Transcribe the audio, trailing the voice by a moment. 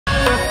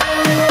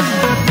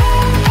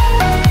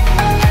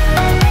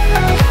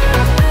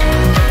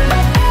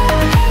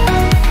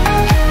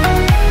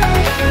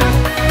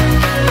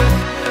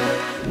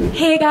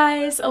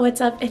guys,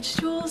 what's up? It's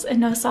Jules and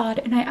no Saud,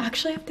 and I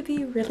actually have to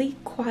be really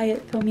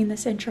quiet filming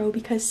this intro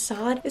because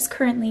Saud is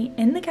currently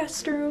in the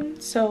guest room,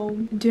 so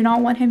do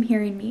not want him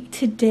hearing me.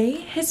 Today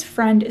his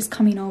friend is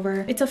coming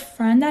over. It's a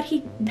friend that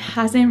he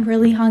hasn't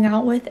really hung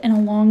out with in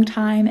a long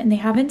time and they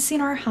haven't seen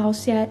our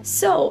house yet,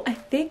 so I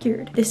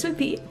figured this would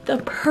be the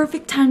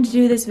perfect time to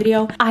do this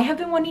video. I have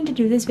been wanting to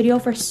do this video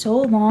for so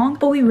long,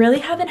 but we really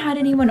haven't had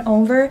anyone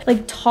over.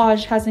 Like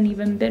Taj hasn't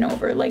even been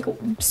over, like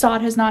Saud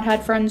has not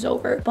had friends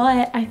over,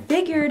 but I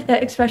figured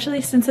that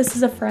especially since this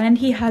is a friend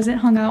he hasn't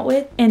hung out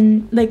with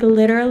in like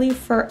literally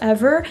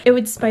forever, it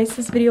would spice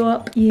this video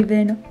up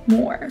even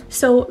more.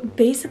 So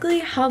basically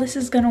how this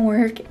is gonna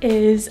work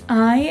is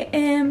I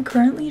am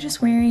currently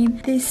just wearing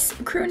this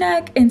crew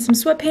neck and some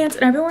sweatpants,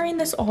 and I've been wearing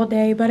this all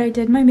day, but I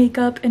did my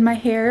makeup and my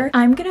hair.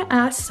 I'm gonna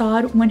ask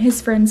Saud when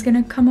his friend's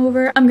gonna come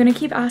over. I'm gonna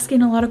keep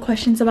asking a lot of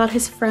questions about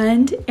his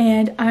friend,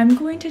 and I'm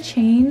going to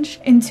change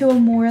into a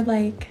more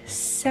like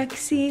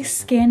sexy,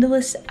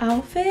 scandalous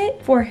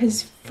outfit for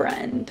his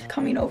friend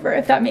coming over,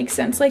 if that makes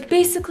sense. Like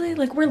basically,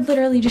 like we're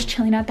literally just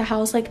chilling at the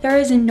house. Like there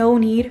is no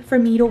need for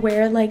me to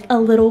wear like a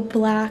little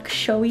black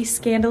showy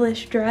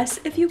scandalous dress,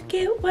 if you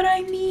get what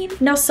I mean.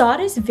 Now Saud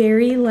is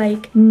very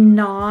like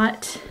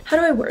not, how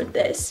do I word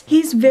this?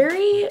 He's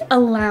very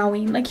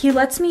allowing, like he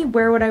lets me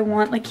wear what I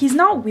want. Like he's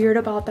not weird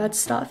about that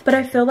stuff, but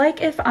I feel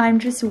like if I'm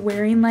just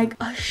wearing like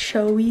a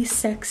showy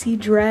sexy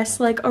dress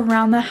like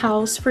around the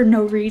house for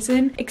no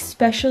reason,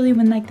 especially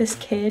when like this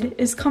kid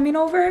is coming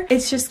over,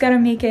 it's just gonna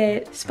make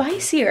it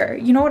spicier,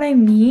 you know what I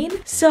mean?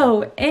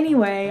 So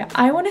anyway,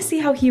 I want to see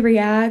how he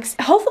reacts.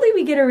 Hopefully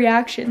we get a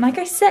reaction. Like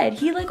I said,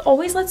 he like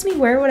always lets me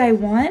wear what I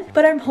want,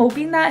 but I'm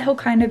hoping that he'll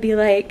kind of be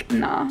like,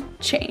 nah,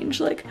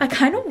 change. Like I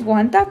kind of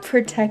want that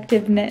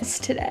protectiveness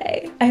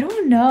today. I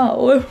don't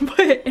know.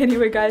 But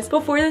anyway guys,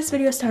 before this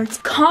video starts,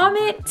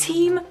 comment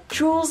Team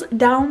Jules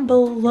down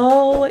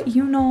below.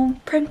 You know,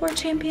 printboard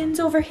champions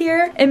over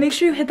here, and make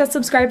sure you hit that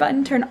subscribe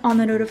button, turn on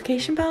the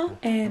notification bell,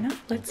 and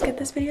let's get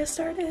this video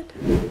started.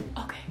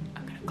 Okay,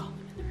 I'm gonna call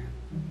him in the room.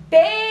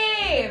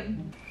 Babe!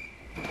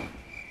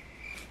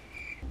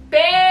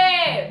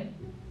 Babe!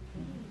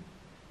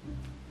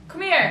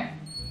 Come here.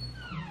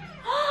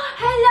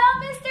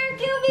 Hello, Mr.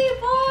 Cubie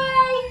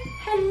boy!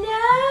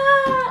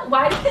 Hello!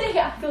 Why do they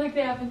I feel like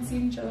they haven't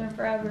seen each other in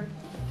forever?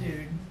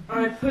 Dude,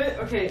 I put,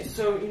 okay,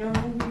 so you know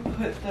when we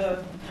put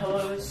the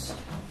pillows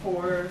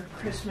for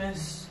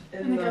Christmas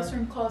in the guest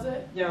room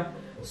closet? Yeah.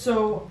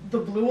 So the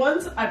blue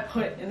ones I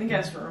put in the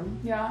guest room.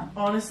 Yeah.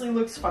 Honestly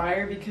looks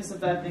fire because of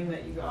that thing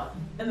that you got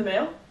in the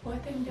mail.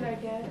 What thing did I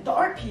get? The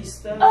art piece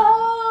though.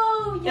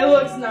 Oh, yeah. It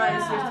looks nice.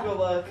 You have to go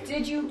look.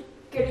 Did you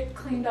get it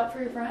cleaned up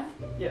for your friend?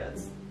 Yeah,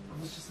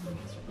 I was just in the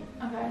guest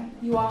room. Okay.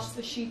 You washed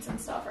the sheets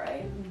and stuff,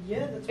 right?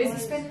 Yeah, that's Is he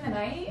spending the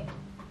night?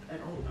 I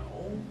don't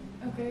know.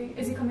 Okay.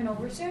 Is he coming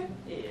over soon?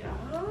 Yeah.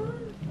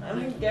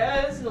 I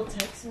guess he'll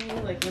text me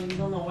like when he's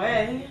on the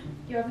way.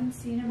 You haven't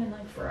seen him in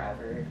like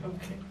forever.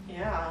 Okay.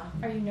 Yeah.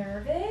 Are you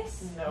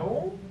nervous?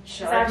 No. Is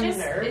that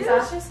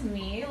just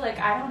me? Like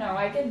I don't know.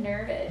 I get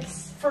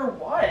nervous. For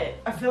what?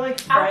 I feel like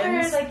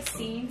friends, after like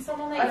seeing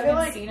someone that you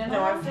haven't seen in a no,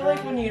 long I feel time?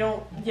 like when you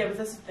don't. Yeah, but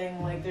that's the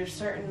thing. Like there's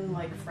certain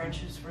like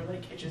friendships where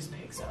like it just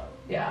picks up.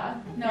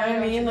 Yeah. No, You know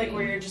what I mean? Like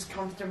where you're just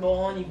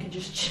comfortable and you can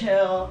just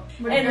chill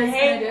and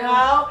hang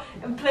out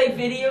and play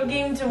video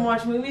games and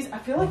watch movies. I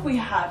feel like we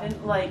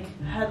haven't like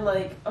had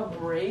like a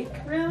break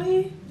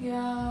really.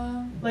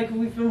 Yeah. Like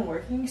we've been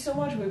working so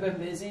much, we've been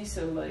busy,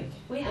 so like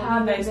we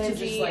have been busy, to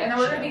just, like, and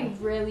we're gonna be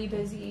really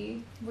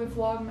busy with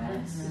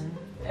Vlogmas.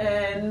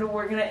 And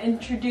we're gonna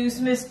introduce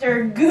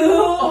Mr. Goofy.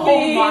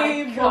 Oh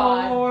my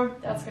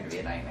god, that's gonna be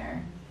a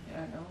nightmare. Yeah,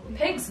 I know.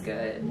 Pig's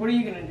good. What are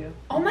you gonna do?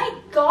 Oh my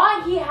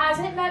god, he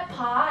hasn't met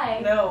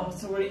Pie. No,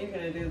 so what are you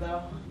gonna do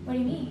though? What do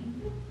you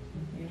mean?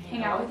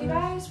 Hang out with you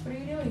guys? What are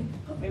you doing?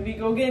 Maybe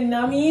go get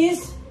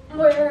nummies?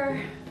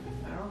 Where?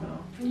 I don't know.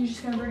 Are you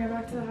just gonna bring it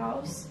back to the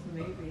house?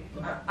 Maybe.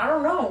 I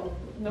don't know.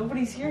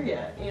 Nobody's here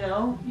yet, you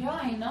know? Yeah,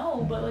 I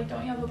know, but like,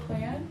 don't you have a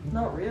plan?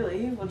 Not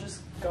really. We'll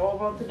just go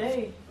about the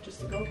day.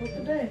 Just to go about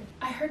the day.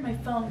 I heard my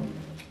phone.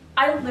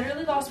 I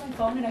literally lost my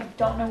phone and I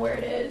don't know where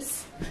it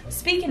is.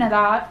 Speaking of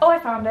that, oh, I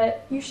found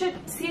it. You should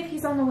see if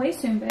he's on the way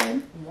soon,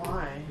 babe.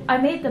 Why? I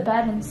made the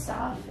bed and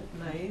stuff.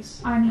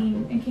 Nice. I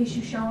mean, in case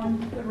you show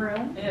him the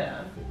room.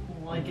 Yeah.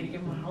 Well, I gotta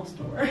give him a house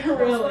tour. That's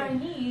Really. what I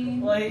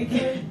need. Like.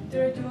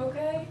 Did I do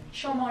okay?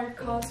 Show him all your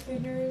cos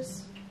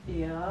figures.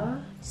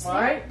 Yeah.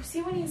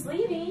 See when he's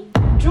leaving.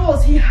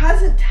 Jules, he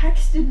hasn't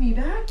texted me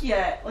back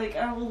yet. Like,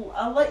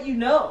 I'll let you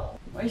know.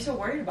 Why are you so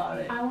worried about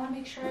it? I want to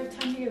make sure I have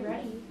time to get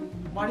ready.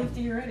 Why do you have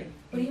to get ready?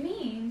 What do you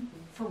mean?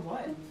 For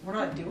what? We're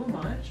not doing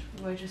much.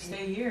 We might just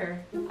stay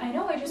here. I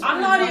know, I just I'm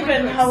not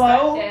even,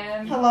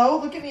 hello,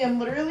 look at me. I'm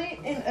literally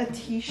in a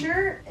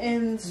t-shirt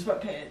and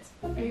sweatpants.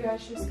 Are you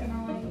guys just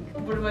gonna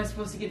like... What am I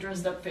supposed to get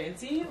dressed up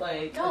fancy?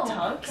 Like no, a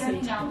tux? Can I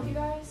hang out with you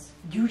guys?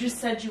 You just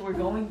said you were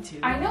going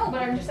to. I know,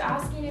 but I'm just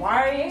asking if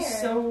why you care. are you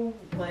so,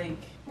 like,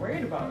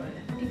 worried about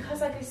it?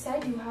 Because like I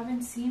said, you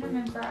haven't seen him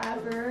in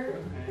forever.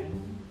 Okay.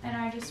 And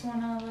I just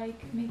want to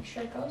like make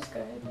sure it goes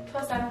good.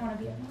 Plus I don't want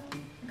to be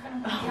alone.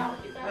 kind of hanging out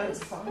with you guys.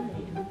 That's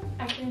fine.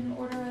 I can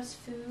order us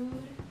food.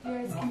 You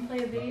guys can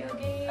play a video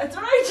game. That's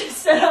what I just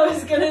said I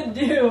was gonna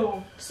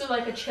do. So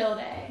like a chill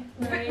day,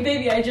 right?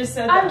 Baby, I just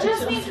said I'm that.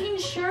 just making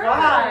sure.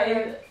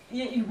 Why?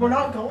 We're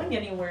not going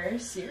anywhere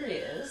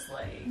serious.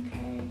 Like,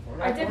 Okay. we're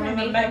not I did going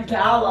my to the makeup. Met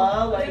Gala.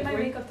 I Like, did my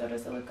makeup though.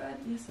 Does it look good?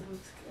 Yes, it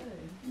looks good.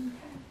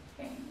 Okay.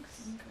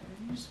 Thanks.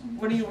 Okay. Just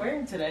wanted What to are you check.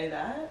 wearing today?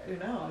 That or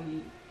no?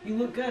 You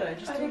look good. I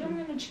just I told think I'm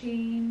you. gonna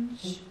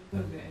change.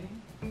 Okay.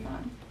 Hold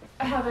on.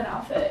 I have an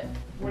outfit.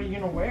 What are you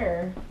gonna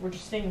wear? We're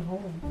just staying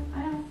home.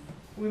 I know.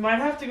 We might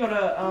have to go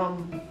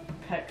to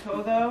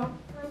Petco though.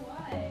 For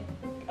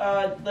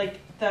what? Like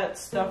that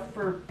stuff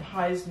for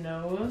Pie's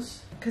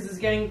nose, cause it's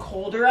getting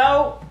colder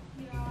out.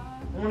 Yeah.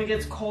 And when it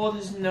gets cold,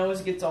 his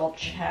nose gets all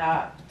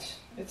chapped.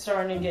 It's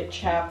starting to get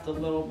chapped a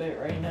little bit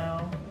right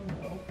now.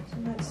 I know.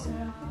 Isn't that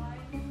sad?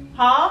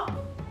 Huh?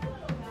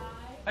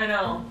 I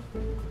know.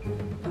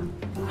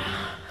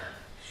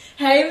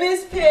 Hey,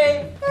 Miss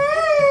Pig.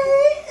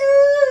 Hey.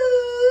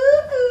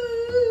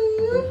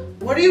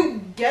 What are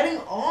you getting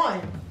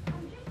on?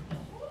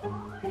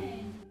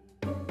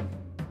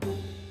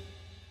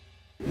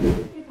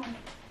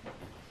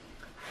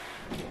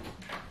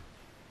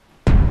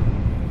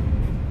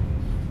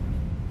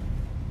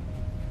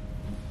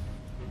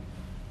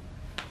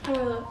 How do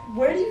I look?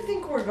 Where do you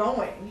think we're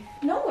going?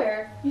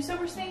 Nowhere. You said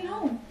we're staying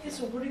home. Yeah,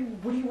 so what are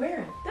you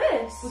wearing?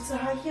 This. What's the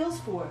high heels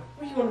for?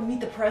 What, you want to meet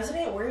the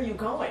president? Where are you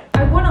going?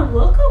 I want to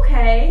look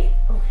okay.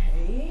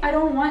 Okay. I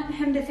don't want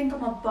him to think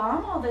I'm a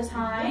bum all the What do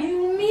time.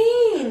 you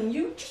mean?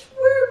 You just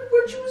wear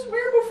what you was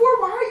wearing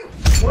before. Why are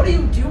you? What are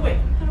you doing?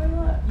 How do I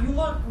look? You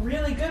look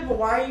really good, but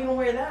why are you gonna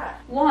wear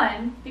that?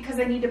 One, because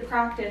I need to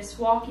practice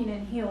walking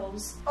in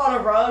heels. On a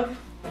rug?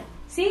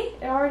 See?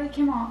 It already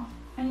came off.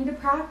 I need to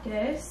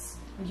practice.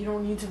 You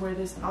don't need to wear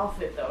this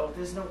outfit though.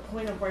 There's no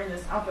point of wearing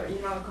this outfit.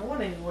 You're not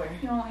going anywhere.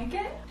 You don't like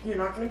it? You're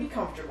not gonna be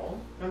comfortable.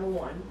 Number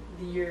one.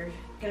 You're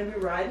gonna be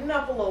riding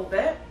up a little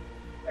bit.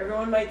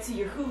 Everyone might see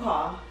your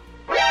hoo-ha.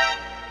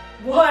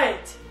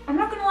 What? I'm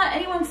not gonna let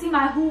anyone see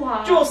my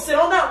hoo-ha. Jules, sit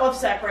on that love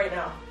sack right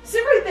now. Sit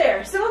right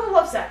there. Sit on the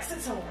love sack.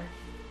 Sit somewhere.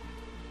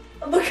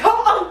 Look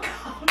how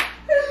uncomfortable.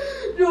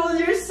 Jules,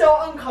 you're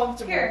so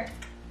uncomfortable. Here.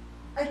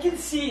 I can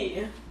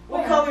see. What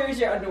Where? color is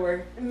your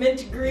underwear?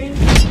 Mint green?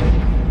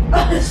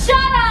 Shut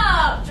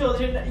up!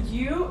 Jules,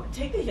 you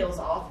take the heels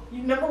off.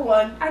 You number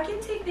one. I can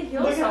take the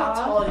heels Look at off.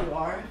 how tall you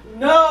are.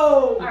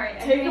 No! Alright,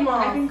 take them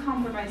off. I can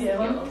compromise Yeah,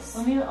 the let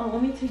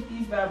heels. me take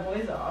these bad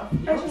boys off.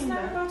 I just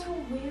never got to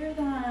wear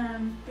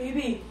them.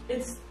 Baby,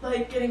 it's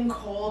like getting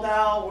cold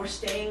out. We're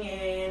staying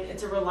in.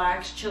 It's a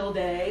relaxed, chill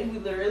day. We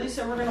literally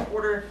said we're gonna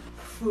order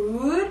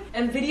food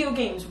and video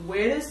games.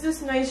 Where does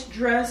this nice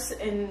dress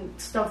and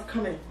stuff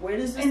come in? Where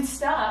does this And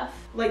stuff.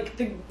 like?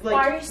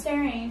 Why are you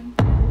staring?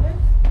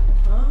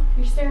 Huh?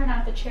 You're staring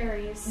at the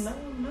cherries. No,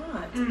 I'm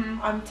not. Mm.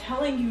 I'm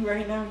telling you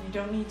right now, you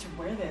don't need to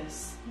wear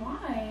this.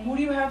 Why? Who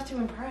do you have to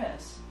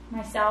impress?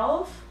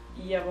 Myself?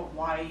 Yeah, but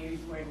why are you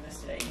wearing this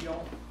today? You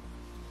don't.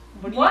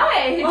 What?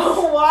 Why?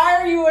 Why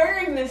are you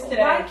wearing this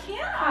today? Why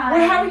can't I?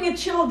 We're having a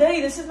chill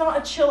day. This is not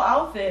a chill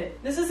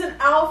outfit. This is an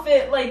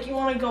outfit like you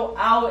want to go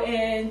out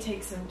in,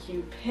 take some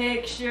cute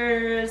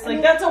pictures.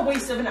 Like that's a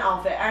waste of an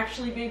outfit.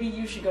 Actually, baby,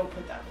 you should go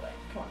put that away.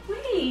 Come on.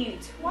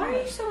 Wait, why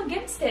are you so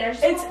against it? I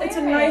just It's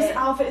wanna a wear nice it.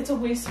 outfit. It's a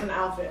waste of an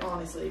outfit,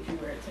 honestly, if you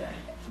wear it today.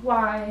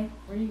 Why?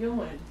 Where are you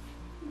going?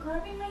 I'm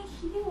grabbing my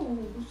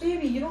heels.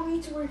 Baby, you don't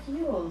need to wear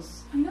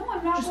heels. I know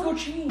I'm not Just go going-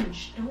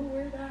 change. Don't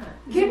wear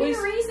that. Give me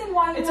a reason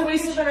why you It's a want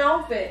waste to of an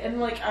outfit, and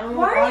like I don't know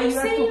Why are you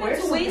have to saying wear it's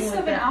a something waste like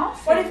of an that.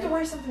 outfit? Why do you have to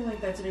wear something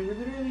like that today? We're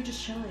literally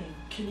just chilling.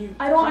 Can you?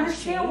 I don't please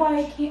understand change? why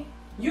I can't.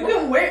 You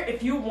can wear it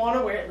if you want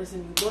to wear it.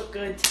 Listen, you look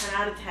good, 10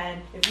 out of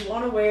 10. If you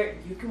want to wear it,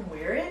 you can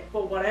wear it.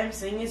 But what I'm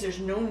saying is there's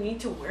no need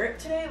to wear it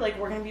today. Like,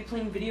 we're going to be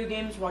playing video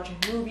games, watching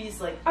movies.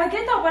 Like, I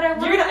get that, but I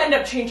want you're going to end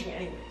up changing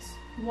anyways.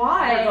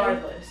 Why?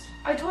 Regardless.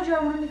 I told you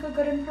I want to make a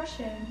good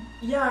impression.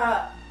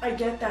 Yeah, I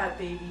get that,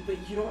 baby. But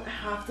you don't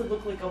have to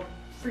look like a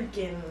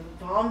freaking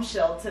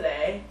bombshell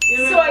today. You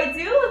know? So I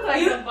do look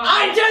like a bum.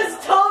 I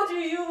just told you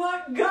you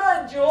look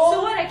good, Jules.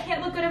 So what? I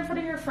can't look good in front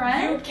of your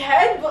friend? You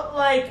can, but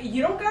like,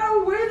 you don't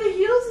gotta wear the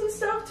heels and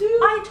stuff too.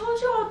 I told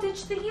you I'll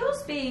ditch the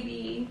heels,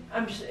 baby.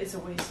 It's a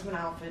waste of an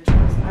outfit,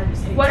 Jules. I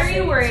just hate What to are say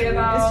you it worried to you.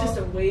 about? It's just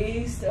a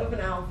waste of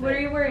an outfit. What are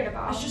you worried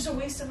about? It's just a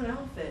waste of an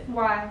outfit.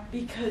 Why?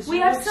 Because We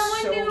you have look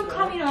someone so new good.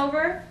 coming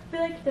over. Be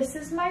like, this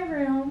is my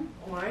room.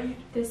 Why are you?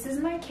 This is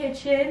my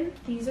kitchen.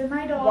 These are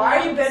my dogs. Why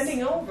are you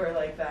bending over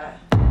like that?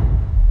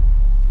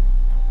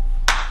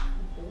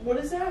 What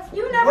is that?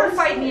 You never What is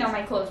fight me this? on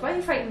my clothes. Why are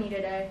you fighting me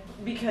today?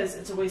 Because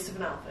it's a waste of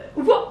an outfit.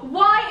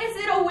 Why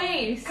is it a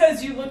waste?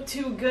 Because you look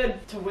too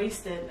good to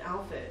waste an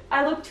outfit.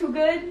 I look too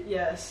good?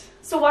 Yes.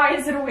 So why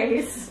is it a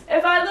waste?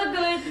 If I look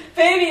good,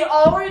 Baby,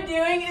 all we're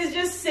doing is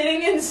just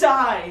sitting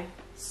inside.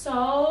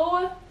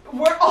 so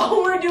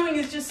All we're doing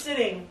is just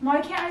sitting. Why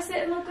can't I sit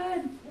and look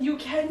good? You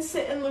can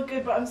sit and look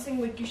good, but I'm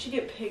saying like you should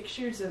get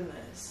pictures in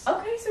this.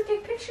 Okay, so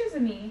take pictures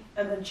of me.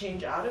 And then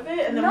change out of it,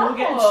 and then No. we'll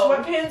get in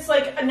sweatpants.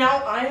 Like,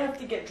 now I have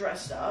to get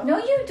dressed up. No,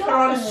 you don't. Put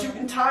on a suit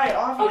and tie,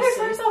 obviously.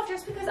 Okay, first off,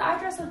 just because I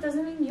dress up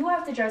doesn't mean you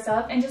have to dress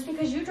up, and just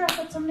because you dress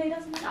up someday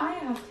doesn't mean I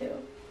have to.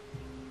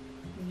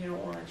 You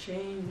don't want to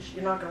change.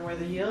 You're not gonna wear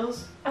the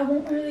heels? I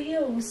won't wear the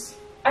heels.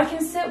 I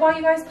can sit while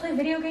you guys play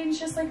video games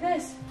just like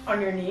this.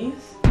 On your knees?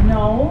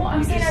 No, I'm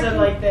You saying just said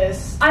like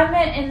this. I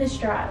meant in this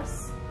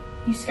dress.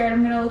 You scared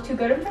I'm gonna look too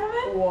good in front of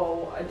it?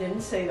 Whoa, I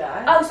didn't say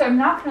that. Oh, so I'm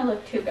not gonna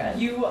look too good.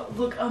 You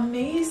look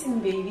amazing,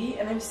 baby,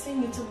 and I'm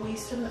saying it's a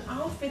waste of an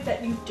outfit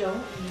that you don't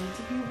need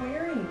to be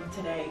wearing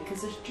today,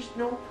 because there's just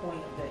no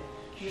point of it.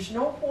 There's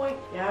no point.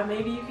 Yeah,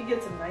 maybe you could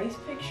get some nice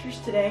pictures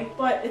today,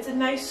 but it's a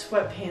nice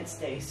sweatpants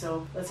day,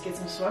 so let's get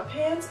some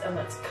sweatpants and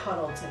let's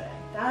cuddle today.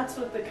 That's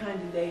what the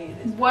kind of day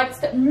it is. What's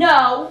the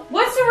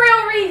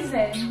real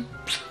reason?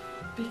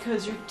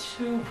 Because you're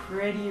too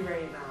pretty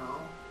right now.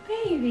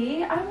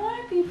 Baby, I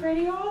want to be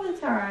pretty all the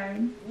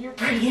time. You're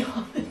pretty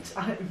all the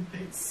time,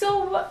 baby.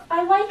 So,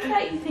 I like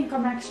that you think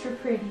I'm extra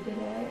pretty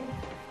today.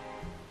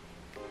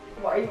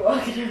 Why are you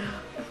walking around?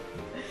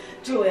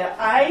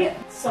 Julia,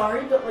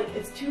 sorry, but like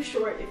it's too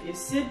short. If you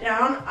sit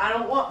down, I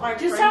don't want my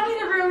Just friend. tell me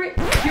the real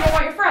reason. You don't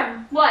want your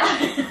friend. What?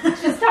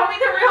 Just tell me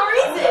the real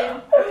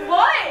reason.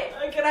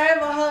 What? Can I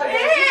have a hug? Hey,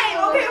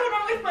 okay, hold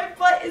on, wait, my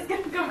butt is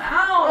gonna come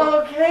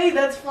out. Okay,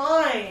 that's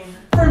fine.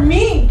 For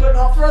me, but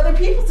not for other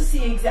people to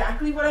see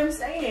exactly what I'm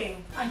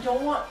saying. I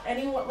don't want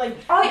anyone like.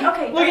 Oh,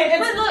 okay. Look at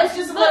Look, it's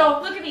just a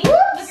little. Look at me. Oops.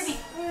 Look at me.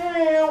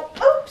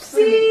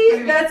 Oopsie. Look at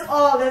me. That's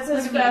all. That's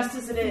as Look at me. fast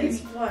as it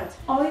is. What?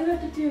 All you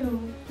had to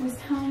do was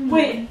tell me.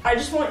 Wait, I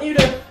just want you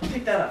to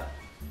pick that up.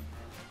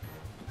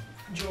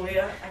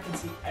 Julia, I can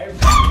see every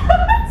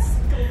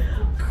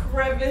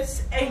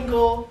crevice,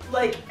 angle,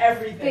 like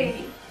everything.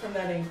 Baby. From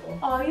that angle.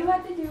 All you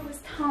had to do was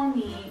tell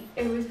me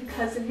it was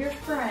because of your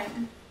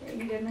friend that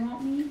you didn't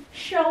want me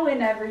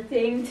showing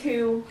everything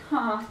to,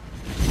 huh?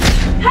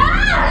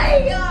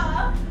 Hey!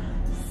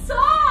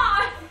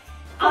 Stop!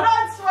 Put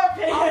on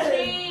sweatpants! I'll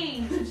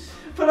change.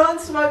 Put on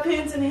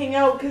sweatpants and hang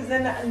out, because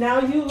then now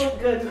you look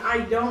good and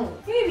I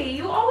don't. Baby,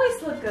 you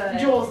always look good.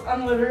 Jules,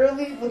 I'm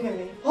literally, look at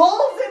me.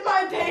 Holes in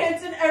my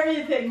pants and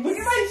everything. Look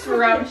at my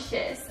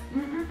scrumptious.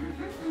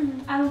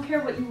 I don't care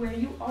what you wear,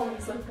 you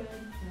always look good.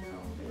 No,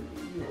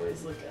 baby, you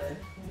always look good.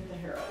 Get the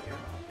hair out of your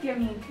mouth. Give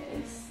me a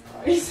kiss.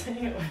 Why are you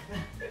saying it like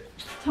that?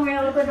 Tell me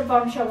I look like a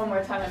bombshell one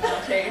more time and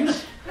I'll change.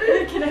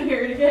 Can I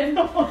hear it again?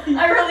 Oh,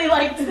 I really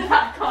liked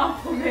that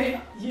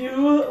compliment. You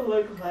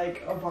look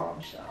like a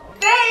bombshell.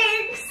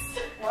 Thanks!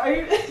 Why are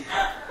you?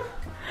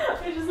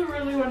 I just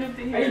really wanted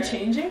to hear. Are you it.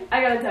 changing?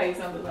 I gotta tell you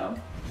something though.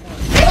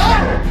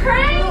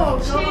 Prank, Oh,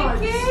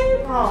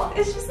 chicken! Oh.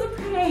 It's just a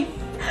prank.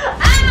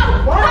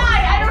 Ow! What?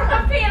 Hi! I don't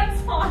have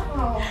pants on.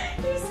 Oh.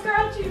 He's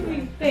scratching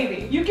me,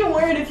 baby. You can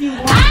wear it if you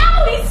want.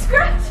 Ow! He's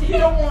scratching. You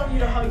don't want you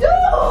to hug.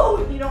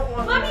 Dude! You don't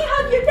want. Let me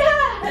hug your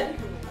dad.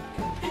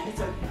 It's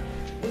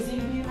okay. Is he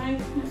being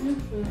nice?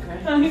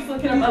 Okay. Oh, he's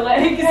looking at my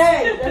legs.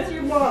 Hey, that's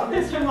your mom.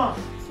 That's your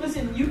mom.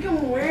 Listen, you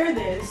can wear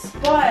this,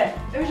 but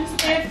It was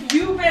just if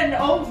you bend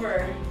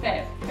over.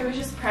 babe. It was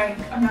just a prank.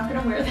 I'm not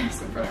gonna wear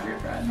this in front of your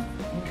friend.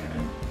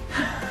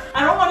 Okay.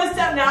 I don't want to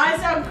sound. Now I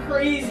sound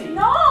crazy.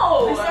 No!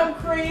 I sound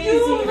crazy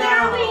You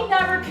now. literally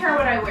never care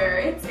what I wear.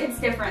 It's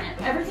different.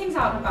 Everything's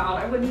out and about.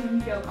 I wouldn't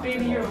even feel comfortable.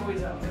 Baby, you're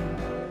always out.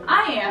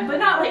 I am, but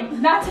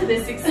not to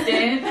this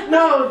extent.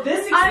 No,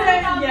 this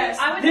extent, yes.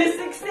 This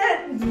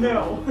extent,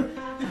 no.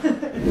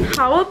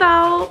 How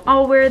about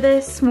I'll wear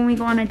this when we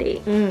go on a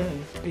date?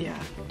 Yeah.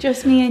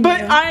 Just me and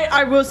But you.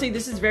 I will say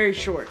this is very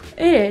short.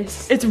 It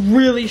is. It's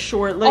really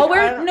short. Like I'll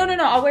wear no.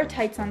 I'll wear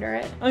tights under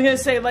it. I'm gonna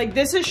say like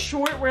this is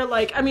short. Where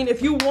like I mean,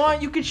 if you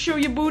want, you could show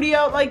your booty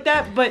out like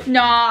that. But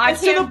No, I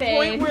it's can't to the bend.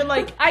 point where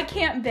like I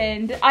can't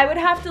bend. I would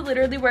have to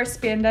literally wear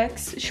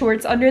spandex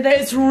shorts under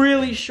this, it's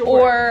really short.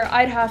 or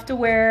I'd have to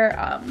wear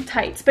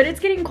tights. But it's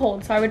getting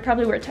cold, so I would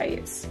probably wear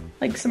tights,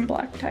 like some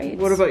black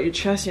tights. What about your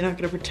chest? You're not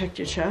gonna protect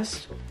your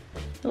chest?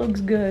 It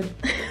looks good.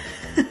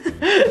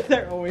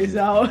 They're always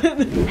out.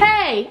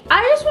 Hey,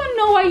 I just want to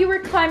know why you were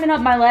climbing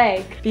up my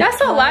leg. That's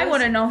all I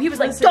want to know. He was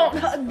like, Listen. don't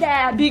hug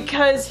dad.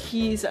 Because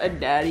he's a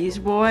daddy's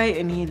boy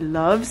and he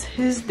loves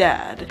his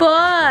dad.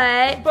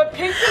 But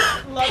Pink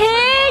just loves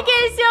Pig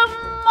is a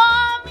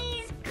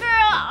mommy's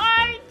girl,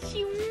 aren't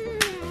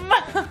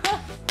you?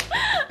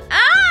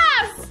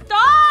 Ah,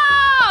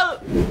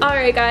 stop!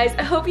 Alright guys,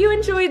 I hope you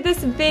enjoyed this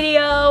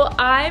video.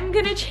 I'm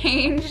gonna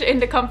change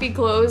into comfy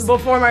clothes.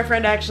 before my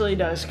friend actually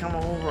does come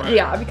over.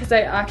 Yeah, because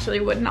I actually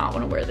would not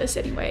want to wear this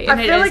anyway. And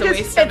I feel like a it's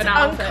waste of an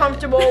outfit.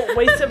 uncomfortable,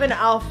 waste of an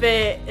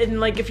outfit, and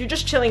like if you're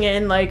just chilling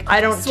in, like I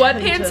don't.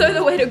 Sweatpants are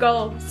the way to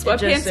go.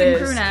 Sweatpants and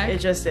crew neck. It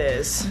just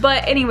is.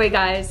 But anyway,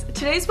 guys,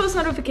 today's post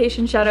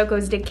notification shout out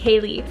goes to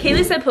Kaylee.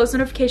 Kaylee said post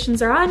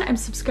notifications are on. I'm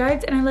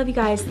subscribed and I love you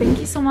guys. Thank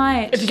you so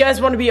much. If you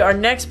guys want to be our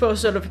next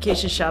post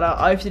notification shout out,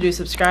 all you have to do is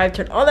subscribe,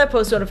 turn on that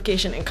post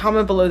notification, and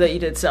comment below that you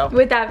did so.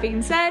 With that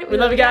being said, We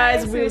love you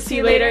guys. We will see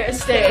you later.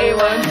 Stay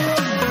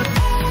A1.